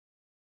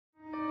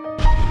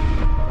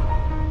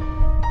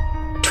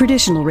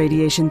Traditional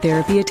radiation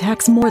therapy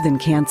attacks more than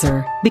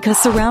cancer. Because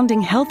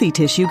surrounding healthy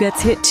tissue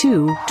gets hit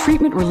too,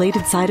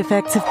 treatment-related side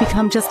effects have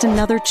become just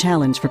another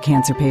challenge for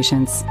cancer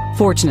patients.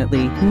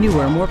 Fortunately,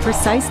 newer, more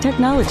precise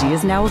technology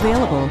is now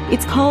available.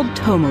 It's called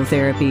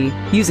tomotherapy.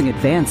 Using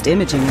advanced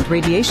imaging and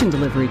radiation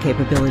delivery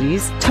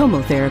capabilities,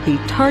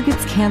 tomotherapy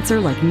targets cancer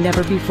like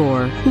never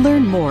before.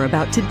 Learn more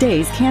about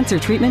today's cancer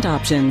treatment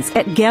options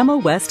at Gamma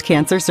West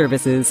Cancer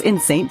Services in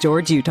St.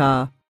 George,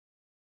 Utah.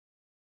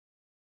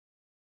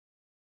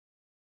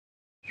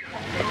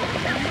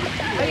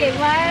 Okay,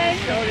 1,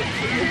 2,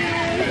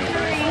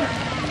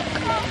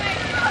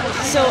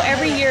 3. So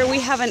every year we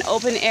have an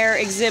open air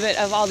exhibit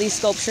of all these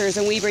sculptures,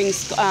 and we bring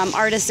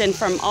artists in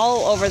from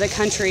all over the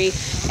country.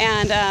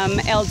 And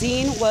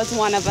Eldine was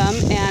one of them,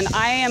 and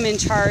I am in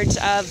charge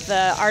of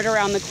the Art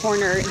Around the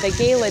Corner, the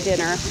gala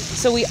dinner.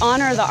 So we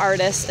honor the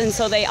artists, and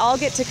so they all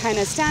get to kind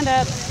of stand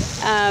up,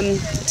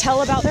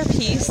 tell about their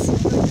piece.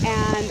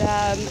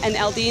 And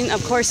Eldine,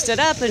 of course, stood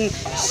up, and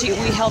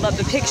we held up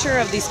the picture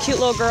of these cute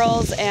little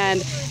girls,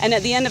 and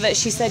at the end of it,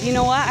 she said, "You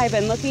know what? I've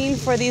been looking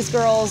for these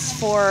girls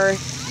for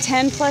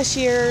 10 plus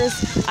years.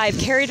 I've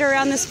carried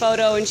around this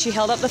photo," and she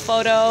held up the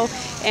photo,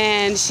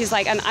 and she's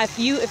like, "And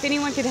if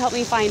anyone could help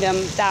me find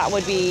them, that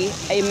would be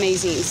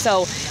amazing."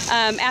 So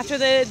after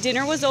the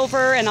dinner was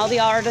over and all the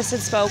artists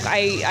had spoke,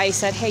 I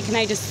said, "Hey, can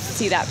I just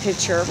see that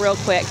picture real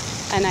quick?"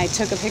 And I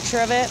took a picture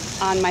of it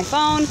on my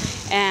phone,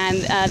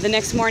 and the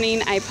next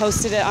morning I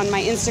posted it on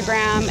my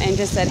Instagram and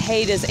just said,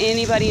 "Hey, does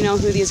anybody know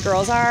who these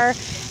girls are?"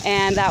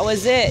 And that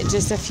was it.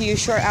 Just a few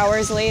short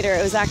hours later,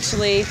 it was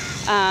actually,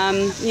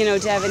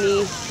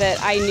 Devaney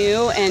that I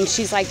knew, and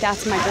she's like,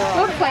 "That's my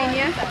girl."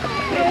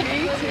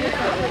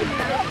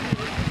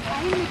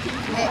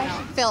 It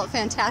felt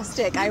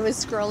fantastic. I was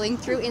scrolling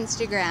through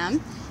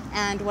Instagram,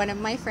 and one of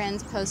my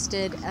friends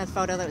posted a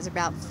photo that was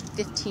about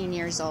 15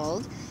 years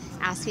old,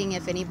 asking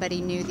if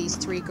anybody knew these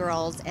 3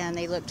 girls, and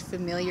they looked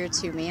familiar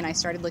to me, and I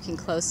started looking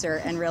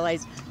closer and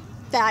realized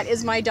that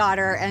is my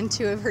daughter and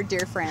 2 of her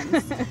dear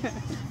friends.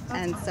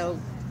 And so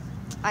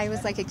I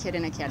was like a kid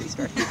in a candy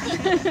store.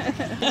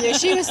 Yeah,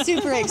 she was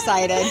super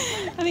excited.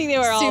 I think they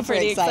were all super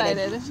pretty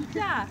excited.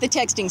 Yeah. The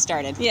texting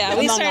started. Yeah,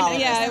 we started.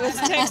 Yeah, it was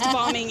text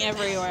bombing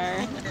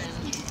everywhere.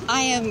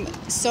 I am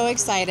so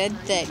excited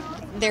that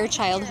their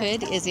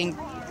childhood is in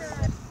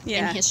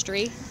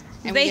history.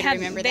 And they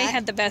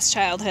had the best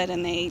childhood,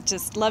 and they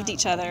just loved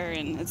each other,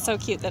 and it's so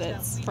cute that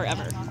it's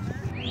forever.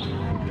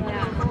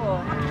 Yeah,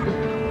 cool.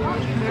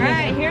 All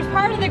right, here's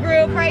part of the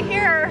group right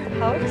here,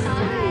 folks.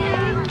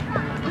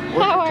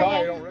 How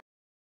are you?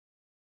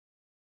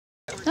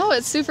 Oh,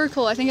 it's super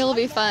cool. I think it'll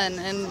be fun,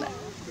 and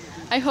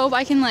I hope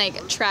I can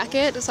track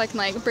it so I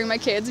can bring my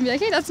kids and be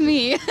like, "Hey, that's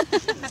me."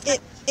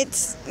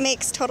 It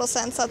makes total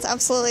sense. That's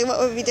absolutely what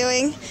we'd be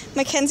doing.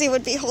 Mackenzie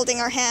would be holding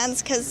our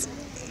hands because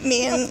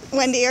me and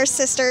Wendy are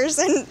sisters,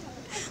 and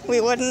we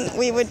would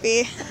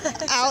be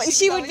out, and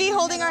she would be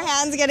holding our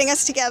hands, getting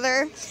us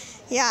together.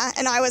 Yeah,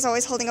 and I was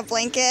always holding a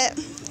blanket.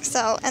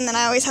 So, and then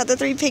I always had the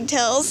 3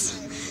 pigtails.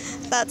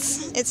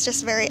 It's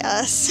just very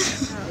us.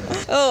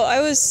 Oh, I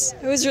was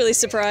really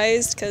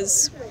surprised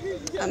because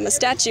I'm a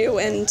statue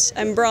and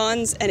I'm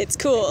bronze and it's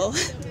cool.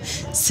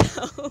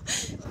 So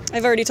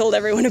I've already told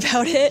everyone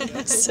about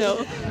it.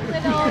 So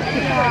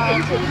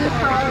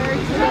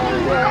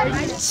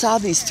saw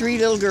these 3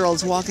 little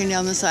girls walking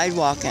down the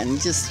sidewalk and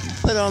just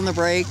put on the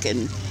brake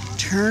and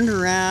turned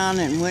around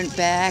and went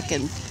back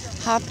and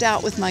hopped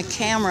out with my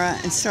camera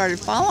and started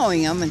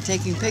following them and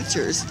taking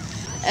pictures.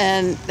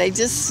 And they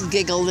just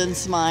giggled and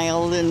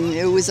smiled, and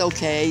it was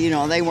okay.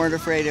 They weren't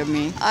afraid of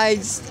me. I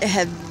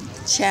had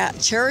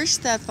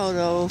cherished that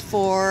photo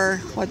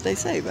for what they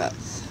say, but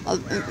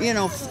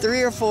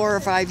 3 or 4 or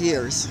 5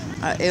 years.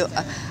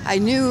 I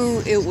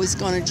knew it was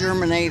going to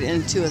germinate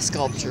into a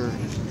sculpture,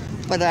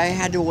 but I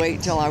had to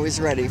wait till I was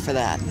ready for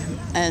that.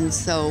 And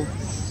so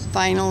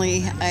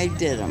finally I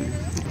did them.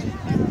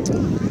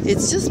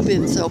 It's just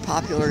been so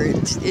popular.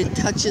 It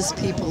touches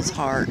people's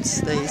hearts.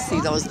 They see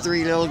those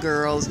 3 little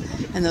girls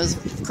and those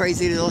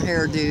crazy little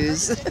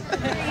hairdos.